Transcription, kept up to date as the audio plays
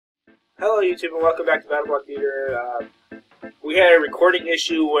Hello YouTube and welcome back to BattleBlock Theater. We had a recording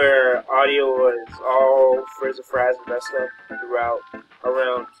issue where audio was all frizz-a-frazz and messed up throughout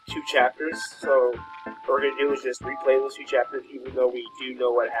around 2 chapters. So what we're going to do is just replay those 2 chapters even though we do know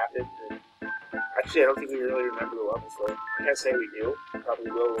what happened. And actually I don't think we really remember the level, so I can't say we do.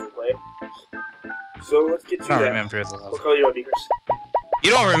 Probably will when we play. So let's get to that. I don't remember the level. We'll call you on Beakers. You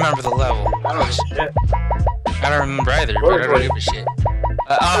don't remember the level. I don't give a shit. I don't remember either, but I don't give a shit.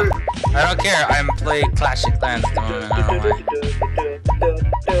 I don't care. I'm playing Clash of Clans at the moment. I don't know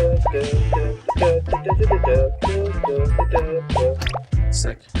why.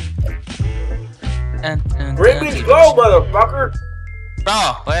 Sick. Bring me to go, motherfucker!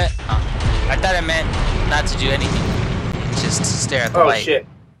 Oh, what? Oh. I thought it meant not to do anything. Just to stare at the light. Oh shit.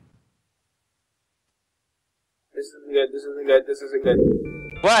 This isn't good, this isn't good, this isn't good.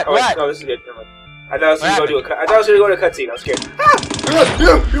 What? Oh, what? No, this is good. Never mind. I thought I was gonna go to a cutscene. I was scared. Ah! You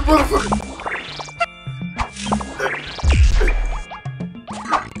motherfucker!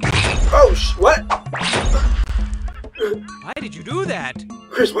 Oh what? Why did you do that?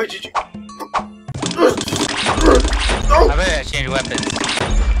 Chris, why did you? I better change weapons.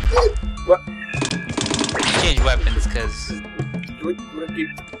 What? Change weapons, cause.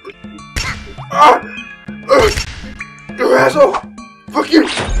 Ah! You asshole! Fuck you!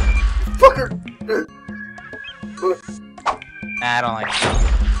 Fucker! Nah, I don't like it.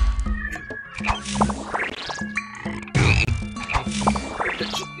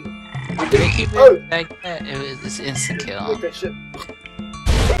 They keep it like that. It's instant kill.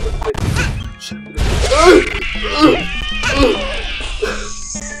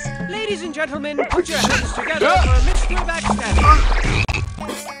 Ladies and gentlemen, put your hands together for Mr. Backstabber.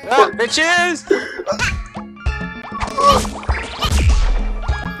 Bitches!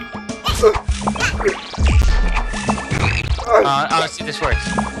 Let's see if this works.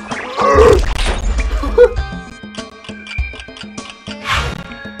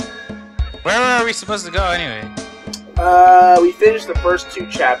 Where are we supposed to go anyway? We finished the first 2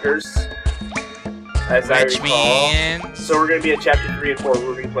 chapters. As I recall. Means... So we're gonna be at chapter 3 and 4.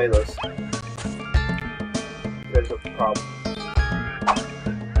 We're gonna play those. There's a problem.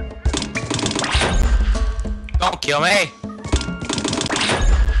 Don't kill me!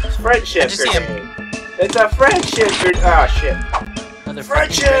 It's friendship. Just see him. It's a friendship. Ah, shit. Another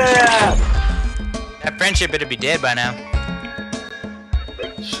Friendship! That friendship better be dead by now.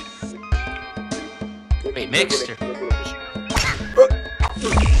 Wait, mixed?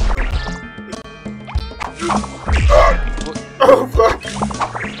 Oh, fuck.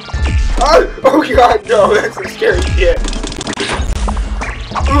 Oh, god, no, that's a scary shit.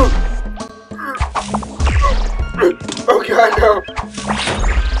 Oh, god, no.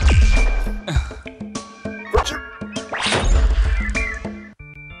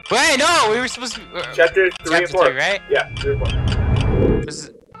 Wait, no, we were supposed to. Chapter 3 and 4, 3, right? Yeah, 3 and 4. This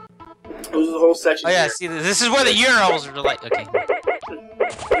is... Those are the whole section. Oh yeah, here. see, this is where the urinals are like. Okay.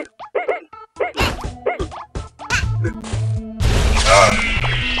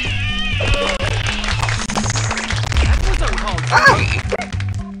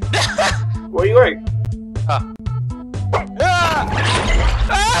 Where are you going? Oh.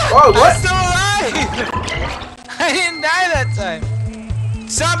 Oh, what? I'm still alive! I didn't die that time.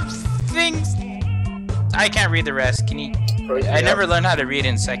 Some things. I can't read the rest. Can you? I never learned how to read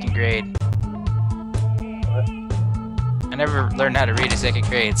in 2nd grade. What? I never learned how to read in 2nd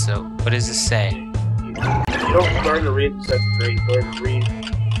grade. So what does this say? You don't learn to read in 2nd grade. You learn to read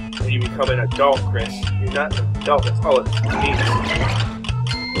when you become an adult, Chris. You're not an adult. That's all it means.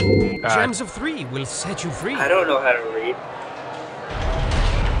 Gems of 3 will set you free. I don't know how to read.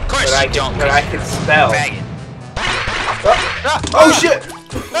 Of course you don't. But I can spell. Faggot. Oh shit!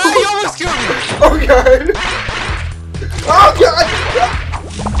 Ah, you almost killed me! Oh god! Oh god!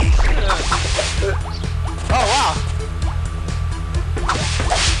 Oh wow!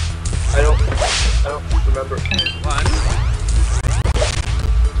 I don't remember. One.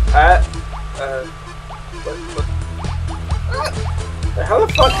 What? How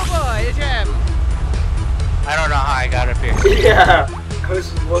the fuck? Oh boy, a gem. I don't know how I got up here. Yeah! I was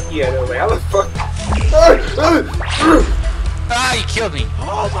just looking at it, like, how the fuck? Ah, you killed me!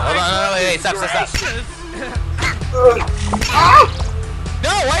 Oh my Hold on, no, wait, stop. Ah!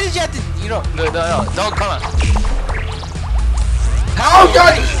 No, why did you have to? You don't. No, don't come on. Oh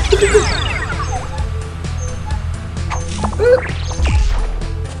god!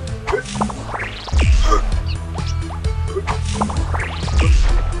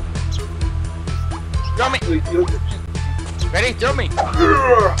 Throw me! Ready? Throw me!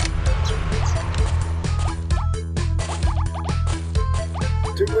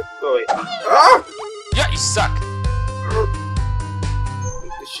 Take my Oh wait. Ah! Yeah, you suck.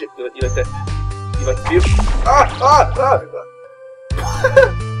 The shit. You like that? You like the view? Ah! Ah!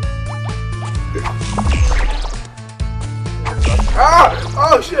 Ah!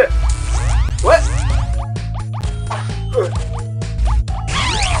 Ah! Oh shit! What?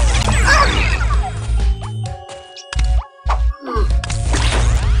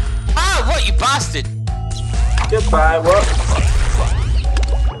 Ah, what, you bastard? Goodbye, what?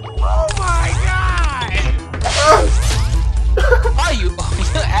 Oh my god! Oh, you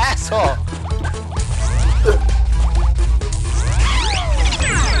asshole.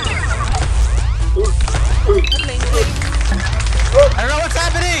 I don't know what's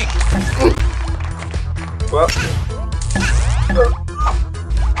happening. Well.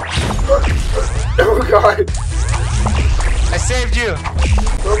 Oh god. I saved you.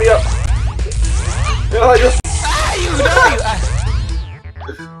 Throw me up. No, I just. Ah, you know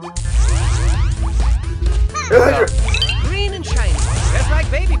you. Green and shiny, just like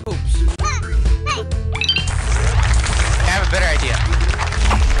baby poops. I have a better idea.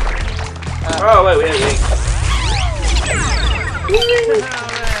 Oh wait, wait.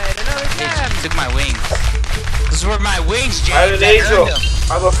 Alright, another jab. He took my wings. This is where my wings, James. I'm an angel.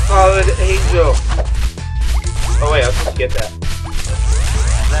 I'm a fallen angel. Oh wait, I was supposed to get that.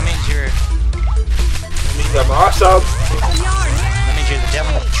 That means you're. That means I'm awesome. That means you're the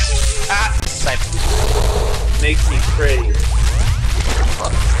devil. Ah, disciple. Makes me pretty.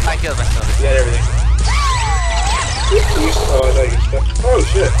 I killed myself. You got everything. Oh, I know your stuff. Oh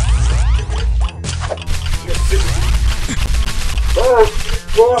shit. Oh,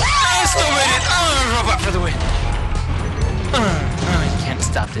 I still made it. Oh, robot for the win. You can't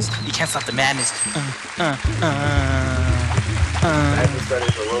stop this. You can't stop the madness.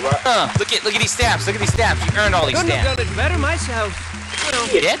 Look at these stamps. Look at these stamps. You earned all these Couldn't have stamps. done it better myself. Well,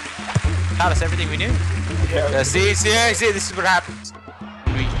 You did? Taught us everything we knew. Yeah. See, this is what happens.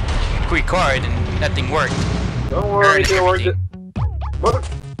 We record and nothing worked. Don't worry, don't worry. Mother.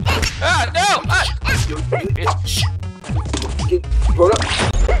 Ah, no! Ah, Shh. Get blown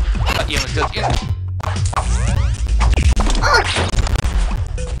up. you almost killed you.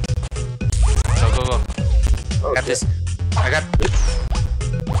 Go. Oh, Got this. I got.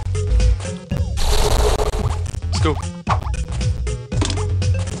 Let's go.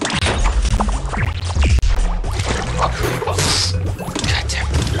 God damn.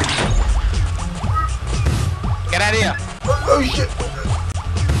 Get out of here. Oh shit.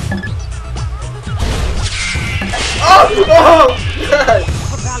 Oh! God. a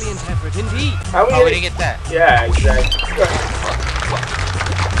valiant effort indeed. How Oh, we didn't get that. Yeah, exactly.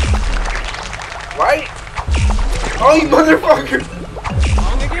 Right? Oh, you motherfucker!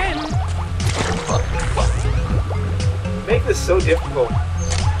 Wrong again. Make this so difficult.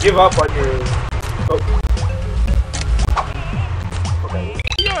 Give up on your. Oh. Okay.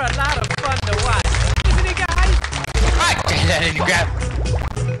 You're a lot of fun to watch, isn't he, guys? Ah, damn, I didn't grab.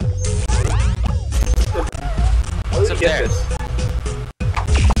 How What's did up you get there? this?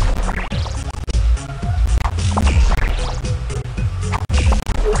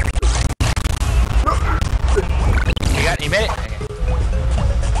 You made it? Okay.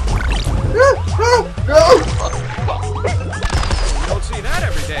 No! You don't see that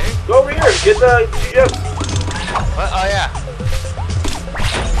every day. Go over here, get the gems. What? Oh, yeah.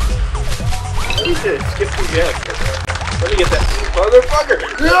 You should skip 2 gems. Let me get that motherfucker!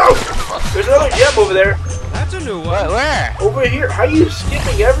 No! There's another gem over there. That's a new one. What? Where? Over here. How are you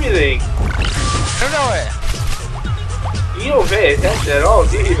skipping everything? I don't know it. You don't pay attention at all,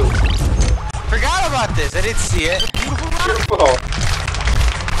 do you? Forgot about this. I didn't see it. Your fault.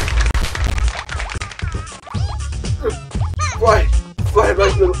 Fly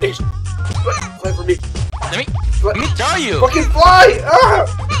like little fish. Fly for me. Let me tell you. Fucking fly! Ah!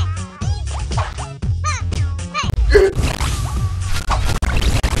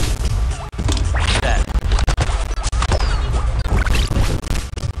 That.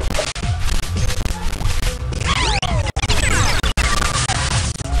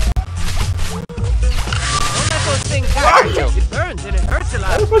 Don't let those things happen. It burns and it hurts a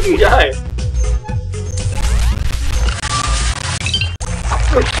How lot. the fuck you die?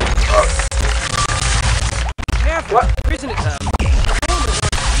 Careful. What? Isn't it,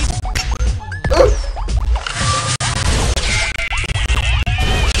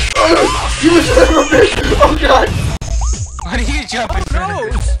 You son of a bitch! Oh god! Why do you jump in front of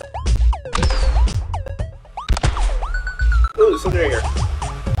me? nose? Oh, there's something right here.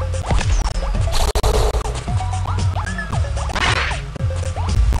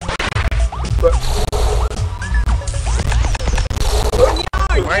 What?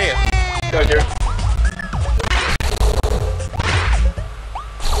 Where are are you? Go, dude.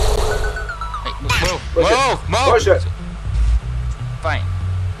 Wait, move! Push it. Fine.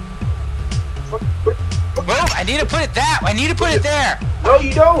 Move! I need to put it that. I need to put it there. No,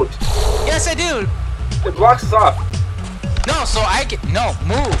 you don't. Yes, I do. It blocks us off. No, so I get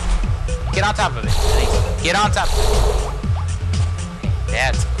move. Get on top of it. Get on top of it.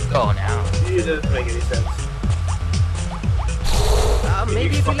 Let's go now. It doesn't make any sense.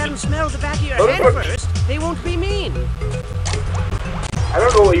 Maybe if you let them smell the back of your head first, they won't be mean. I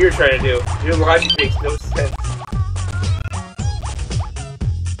don't know what you're trying to do. Your logic makes no sense.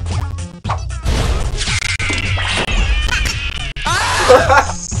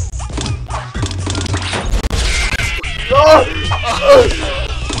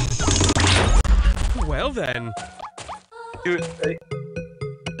 Well then. Dude, hey.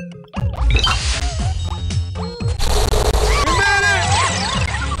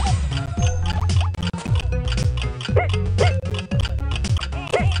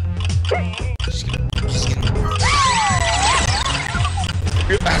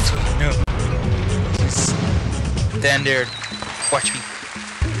 That's what you knew. Stand there. Watch me.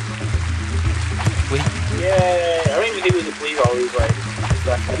 Wait. Yeah, I don't even think we can believe all these like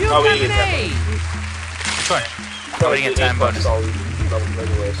stuff. You have an A! Which one? Nobody get time bonus. All these levels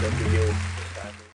anyway, so if we do